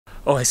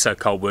Always so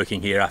cold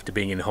working here after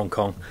being in Hong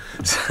Kong.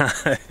 So,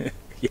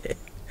 yeah.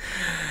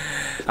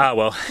 Oh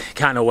well,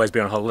 can't always be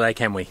on holiday,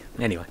 can we?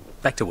 Anyway,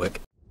 back to work.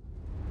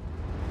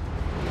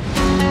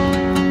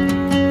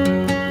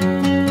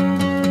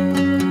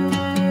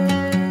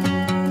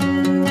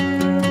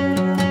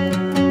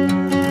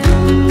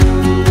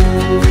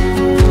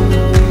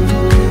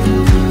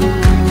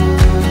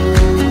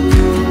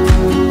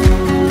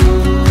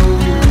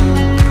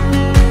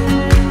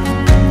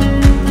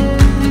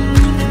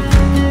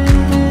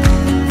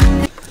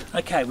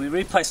 Okay, we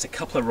replaced a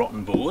couple of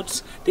rotten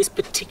boards. This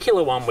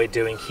particular one we're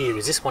doing here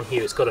is this one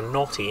here. It's got a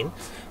knot in,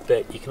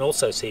 but you can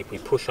also see if we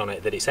push on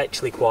it that it's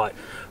actually quite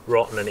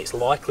rotten and it's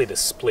likely to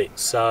split.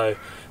 So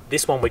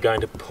this one we're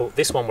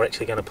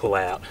actually going to pull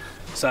out.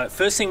 So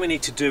first thing we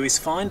need to do is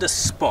find a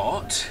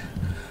spot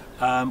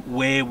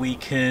where we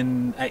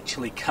can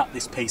actually cut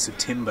this piece of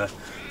timber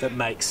that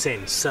makes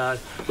sense. So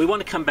we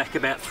want to come back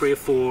about 3 or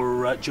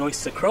 4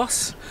 joists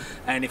across,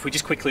 and if we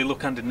just quickly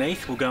look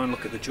underneath, we'll go and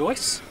look at the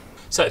joists.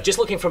 So just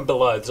looking from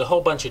below, there's a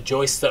whole bunch of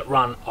joists that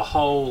run a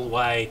whole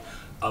way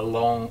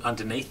along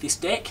underneath this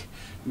deck.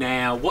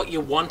 Now what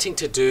you're wanting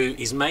to do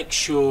is make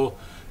sure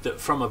that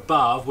from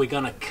above we're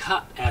going to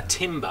cut our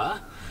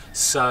timber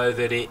so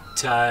that it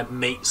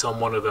meets on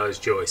one of those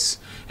joists.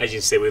 As you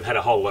can see, we've had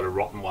a whole lot of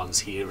rotten ones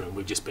here and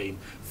we've just been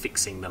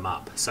fixing them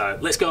up. So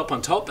let's go up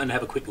on top and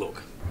have a quick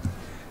look.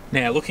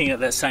 Now looking at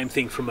that same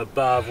thing from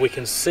above, we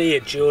can see a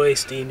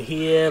joist in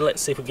here.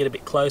 Let's see if we get a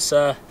bit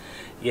closer.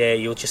 Yeah,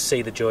 you'll just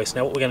see the joist.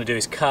 Now what we're going to do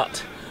is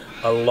cut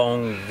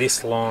along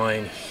this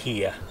line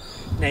here.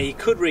 Now you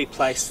could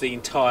replace the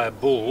entire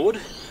board,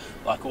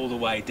 like all the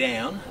way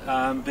down,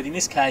 but in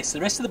this case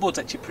the rest of the board's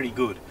actually pretty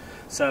good.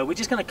 So we're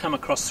just going to come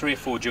across 3 or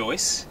 4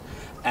 joists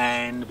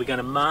and we're going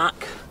to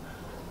mark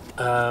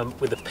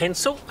with a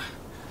pencil,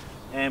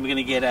 and we're going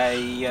to get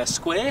a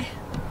square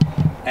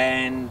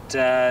and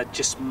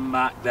just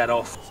mark that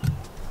off.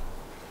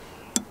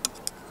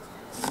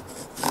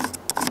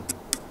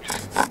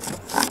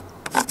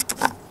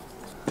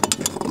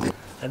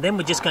 And then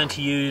we're just going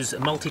to use a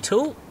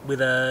multi-tool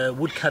with a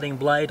wood cutting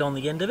blade on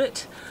the end of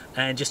it,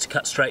 and just to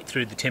cut straight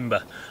through the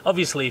timber.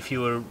 Obviously if you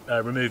were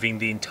removing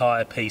the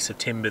entire piece of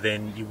timber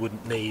then you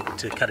wouldn't need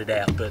to cut it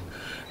out, but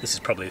this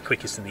is probably the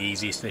quickest and the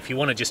easiest. And if you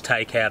want to just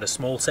take out a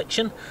small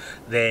section,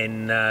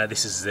 then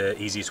this is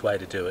the easiest way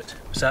to do it.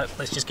 So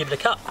let's just give it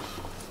a cut.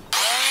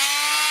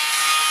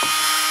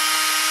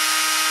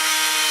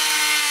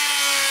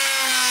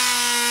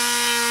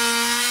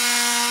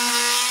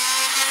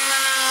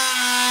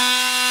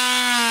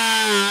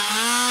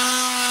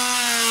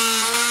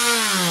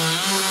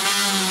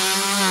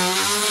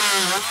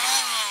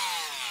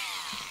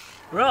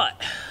 Right,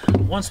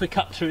 once we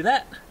cut through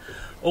that,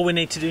 all we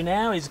need to do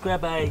now is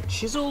grab a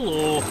chisel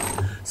or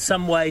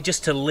some way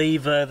just to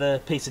lever the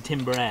piece of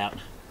timber out.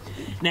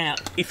 Now,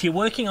 if you're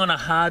working on a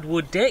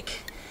hardwood deck,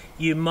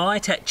 you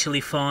might actually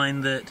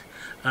find that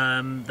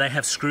they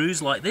have screws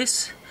like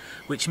this,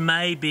 which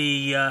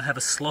maybe have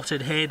a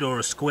slotted head or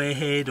a square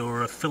head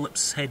or a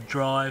Phillips head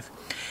drive.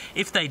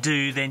 If they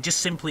do, then just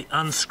simply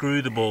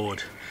unscrew the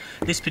board.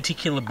 This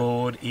particular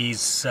board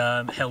is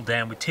held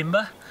down with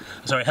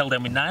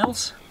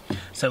nails.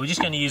 So we're just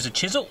going to use a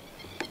chisel.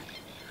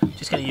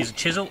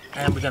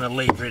 And we're going to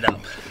lever it up.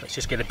 Let's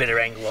just get a better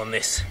angle on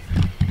this.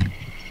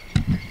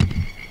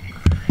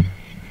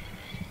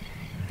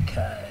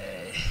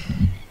 Okay.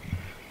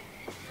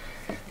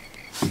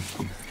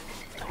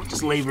 We'll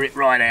just lever it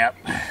right out.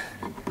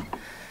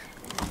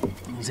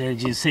 As you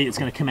can see, it's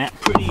going to come out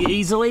pretty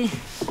easily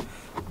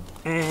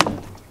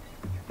and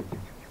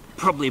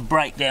probably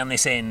break down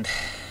this end.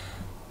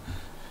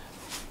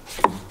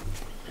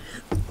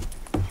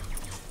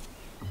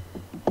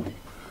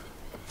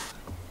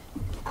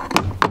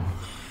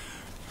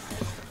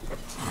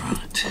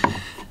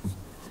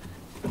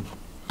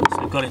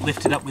 Got it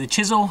lifted up with a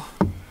chisel.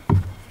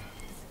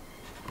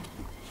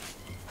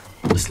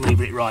 Just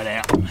lever it right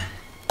out. And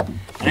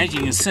as you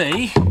can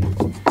see,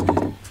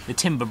 the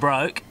timber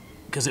broke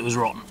because it was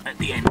rotten at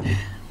the end.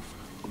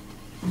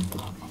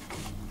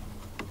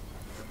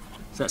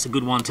 So that's a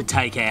good one to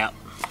take out.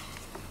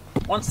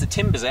 Once the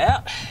timber's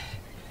out,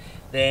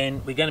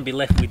 then we're going to be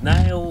left with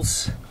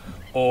nails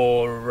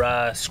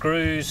or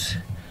screws,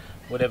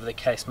 whatever the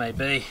case may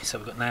be. So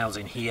we've got nails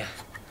in here.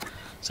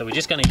 So we're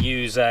just going to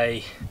use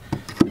the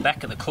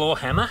back of the claw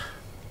hammer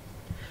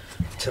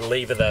to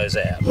lever those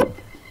out.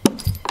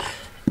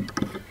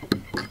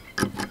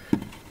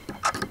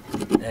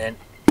 And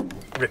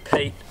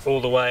repeat all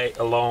the way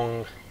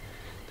along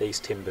these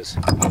timbers.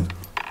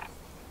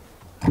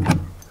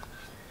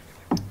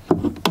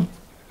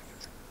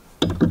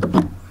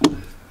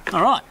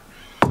 Alright,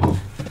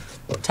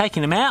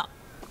 taking them out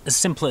as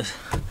simple as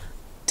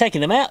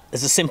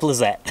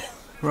that.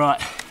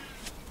 Right,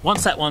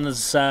 once that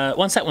one's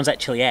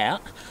actually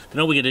out, then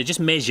all we're going to do is just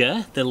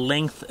measure the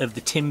length of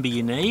the timber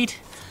you need,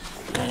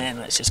 and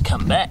let's just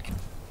come back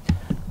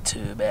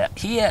to about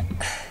here.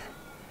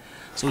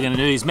 So what we're going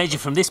to do is measure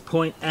from this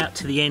point out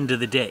to the end of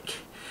the deck.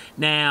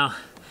 Now,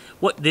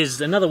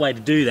 there's another way to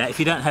do that if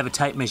you don't have a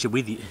tape measure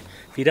with you.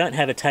 If you don't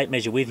have a tape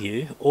measure with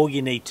you, all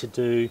you need to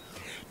do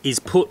is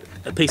put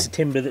a piece of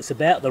timber that's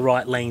about the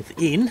right length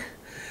in,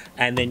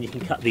 and then you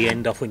can cut the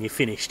end off when you're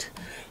finished.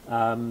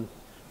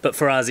 But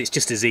for us, it's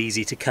just as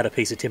easy to cut a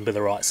piece of timber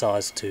the right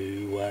size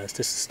to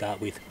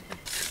start with.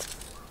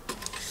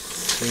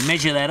 So we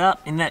measure that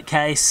up. In that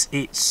case,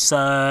 it's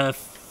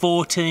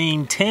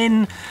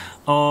 1410,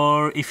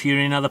 or if you're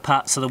in other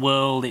parts of the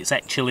world, it's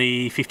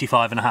actually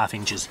 55.5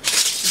 inches.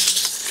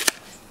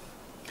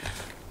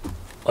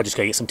 I'll just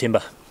go get some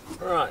timber.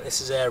 Right, this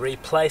is our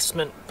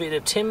replacement bit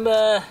of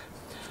timber,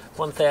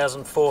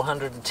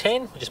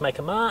 1410. We'll just make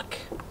a mark.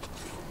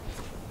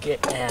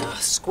 Get our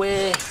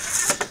square.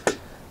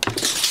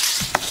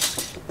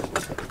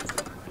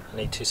 I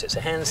need 2 sets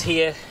of hands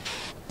here.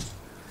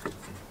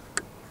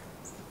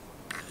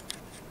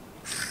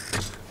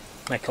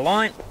 Make a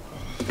line.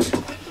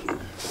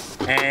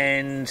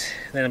 And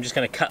then I'm just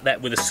going to cut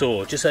that with a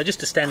saw. Just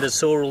a standard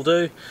saw will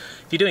do.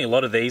 If you're doing a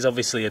lot of these,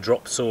 obviously a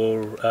drop saw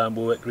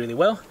will work really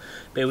well.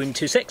 Bear with me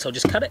 2 secs, I'll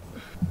just cut it.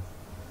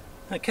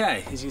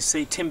 Okay, as you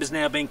see, timber's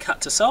now been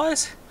cut to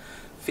size.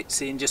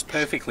 Fits in just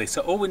perfectly.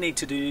 So all we need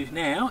to do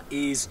now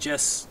is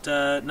just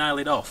nail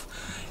it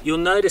off. You'll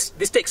notice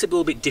this deck's a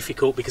little bit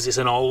difficult because it's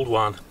an old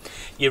one.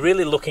 You're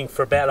really looking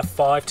for about a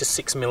 5 to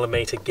 6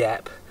 millimeter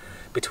gap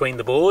between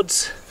the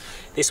boards.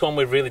 This one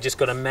we've really just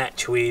got to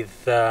match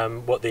with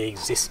what the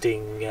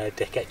existing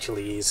deck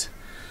actually is.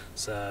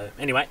 So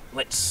anyway,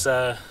 let's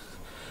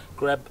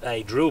grab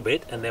a drill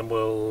bit and then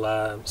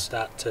we'll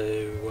start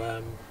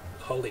to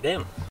hold it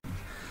down.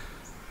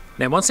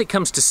 Now once it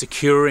comes to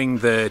securing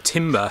the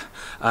timber,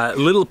 a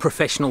little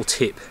professional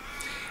tip.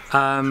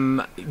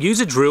 Use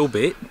a drill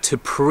bit to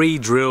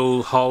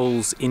pre-drill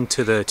holes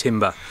into the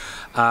timber.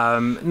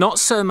 Not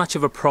so much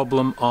of a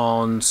problem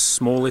on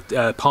smaller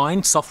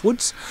pine,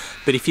 softwoods,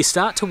 but if you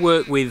start to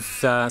work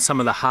with some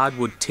of the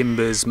hardwood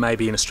timbers,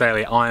 maybe in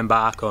Australia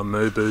ironbark or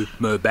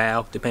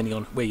merbau, depending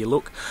on where you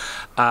look,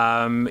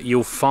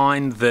 you'll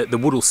find that the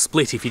wood will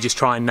split if you just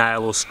try and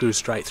nail or screw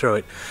straight through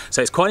it.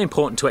 So it's quite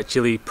important to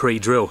actually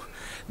pre-drill.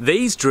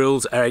 These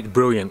drills are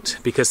brilliant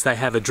because they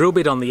have a drill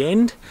bit on the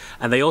end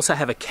and they also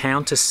have a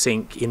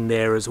countersink in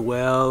there as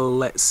well.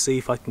 Let's see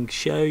if I can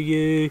show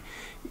you.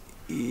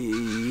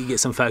 You get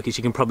some focus,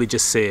 you can probably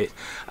just see it,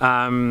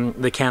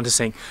 the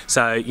countersink.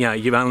 So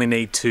you only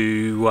need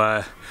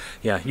to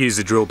use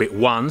the drill bit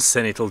once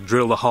and it'll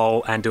drill the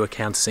hole and do a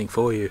countersink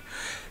for you.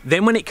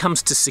 Then when it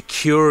comes to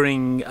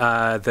securing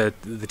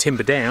the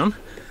timber down,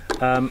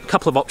 a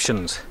couple of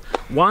options.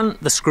 One,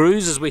 the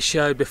screws as we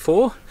showed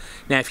before.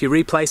 Now if you're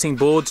replacing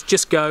boards,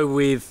 just go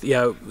with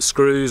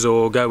screws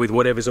or go with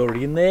whatever's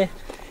already in there.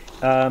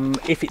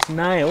 If it's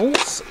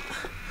nails,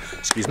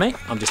 excuse me,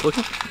 I'm just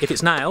looking. If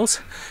it's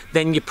nails,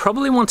 then you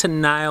probably want a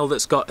nail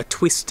that's got a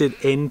twisted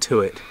end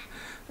to it.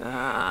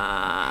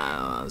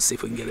 Let's see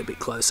if we can get a bit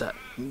closer.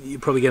 You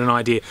probably get an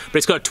idea, but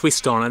it's got a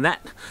twist on, and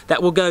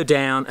that will go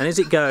down, and as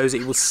it goes,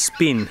 it will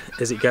spin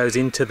as it goes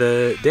into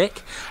the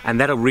deck, and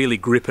that'll really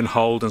grip and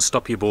hold and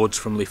stop your boards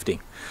from lifting.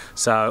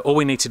 So all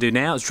we need to do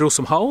now is drill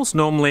some holes,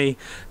 normally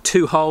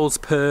 2 holes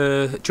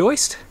per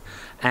joist,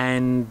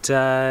 and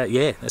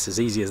yeah, that's as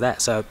easy as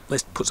that. So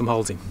let's put some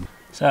holes in.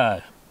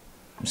 So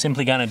I'm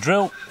simply going to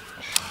drill.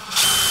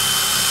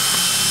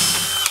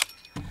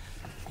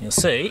 You'll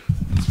see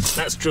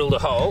that's drilled a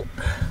hole,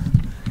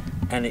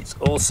 and it's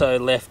also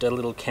left a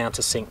little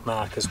countersink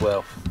mark as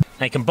well.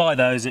 Now you can buy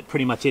those at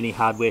pretty much any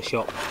hardware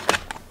shop.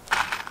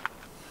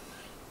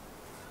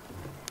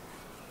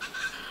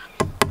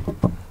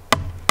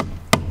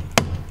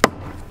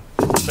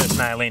 First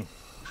nail in.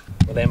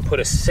 We'll then put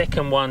a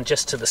second one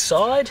just to the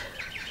side,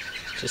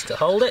 just to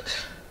hold it.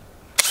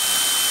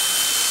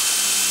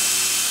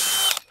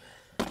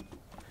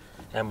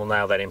 And we'll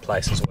nail that in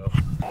place as well.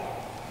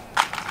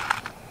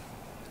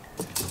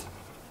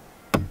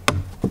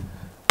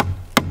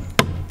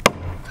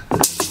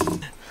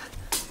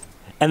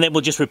 And then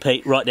we'll just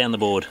repeat right down the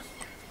board.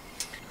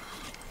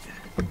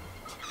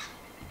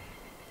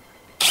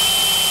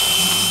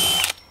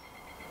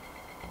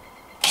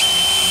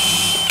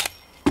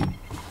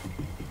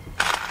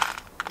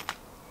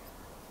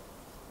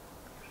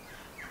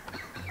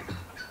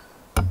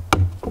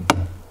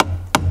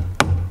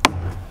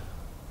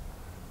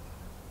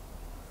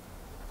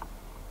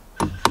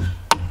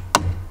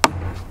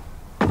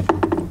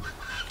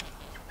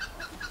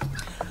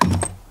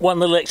 One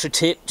little extra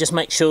tip, just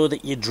make sure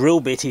that your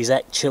drill bit is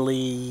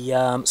actually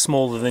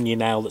smaller than your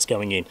nail that's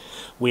going in.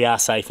 We are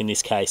safe in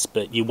this case,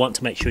 but you want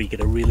to make sure you get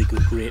a really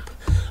good grip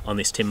on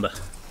this timber.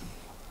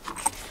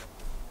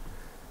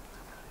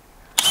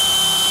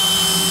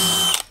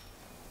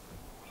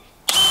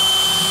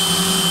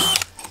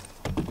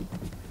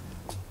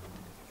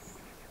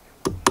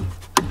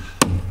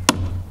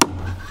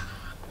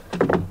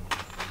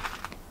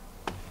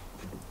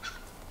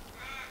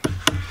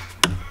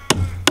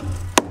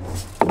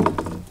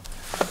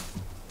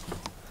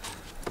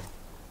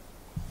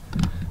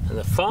 And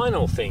the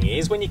final thing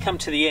is, when you come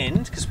to the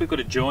end, because we've got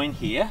a join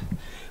here,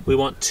 we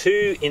want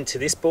 2 into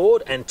this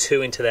board and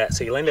 2 into that,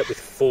 so you'll end up with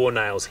 4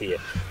 nails here.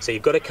 So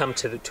you've got to come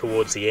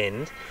towards the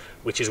end,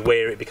 which is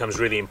where it becomes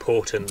really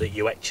important that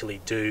you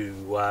actually do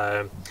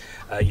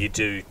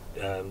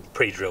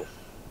pre-drill.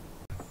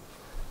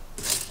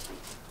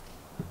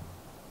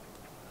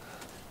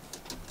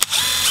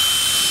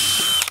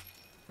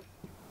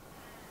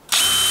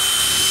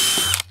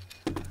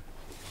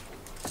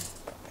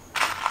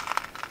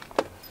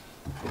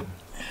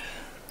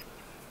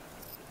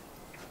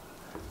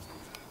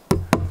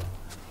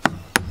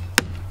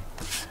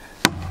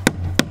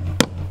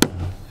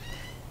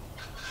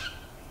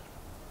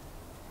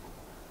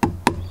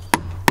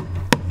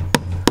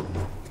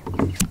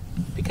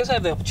 Because I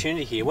have the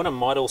opportunity here, what I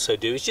might also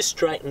do is just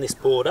straighten this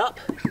board up.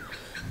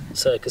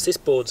 So, because this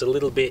board's a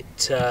little bit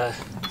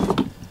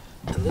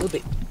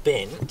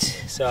bent,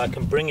 so I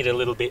can bring it a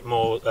little bit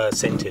more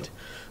centered.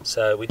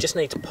 So we just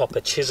need to pop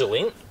a chisel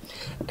in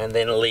and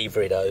then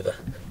lever it over.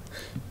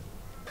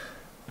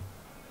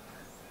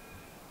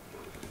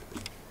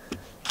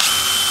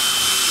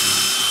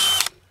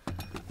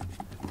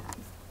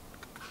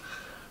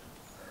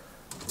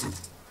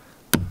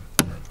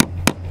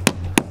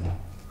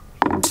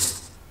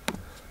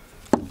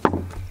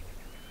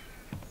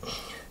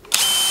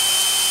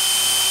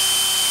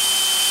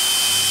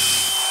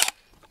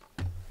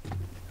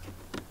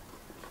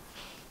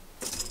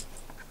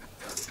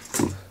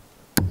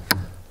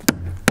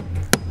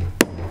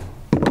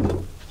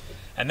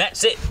 And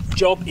that's it,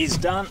 job is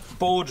done,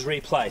 board's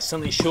replaced.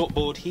 Only a short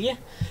board here.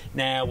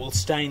 Now we'll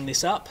stain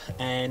this up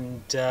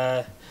and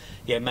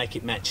yeah, make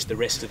it match the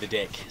rest of the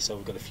deck. So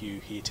we've got a few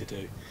here to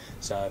do.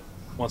 So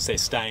once they're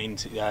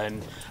stained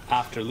and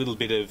after a little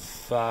bit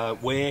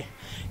of wear,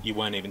 you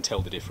won't even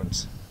tell the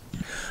difference.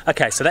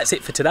 Okay, so that's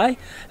it for today.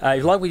 If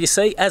you like what you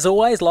see, as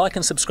always, like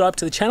and subscribe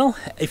to the channel.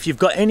 If you've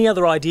got any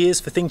other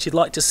ideas for things you'd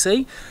like to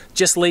see,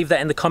 just leave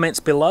that in the comments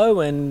below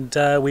and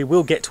we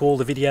will get to all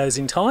the videos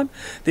in time.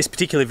 This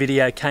particular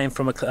video came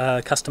from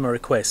a customer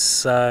request,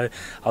 so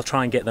I'll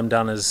try and get them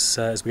done as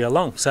we go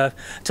along. So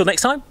until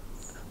next time,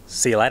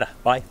 see you later.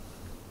 Bye.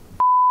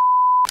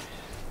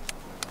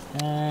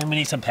 And we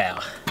need some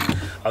power.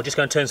 I'll just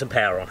go and turn some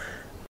power on.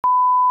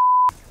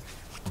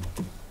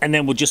 And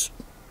then we'll just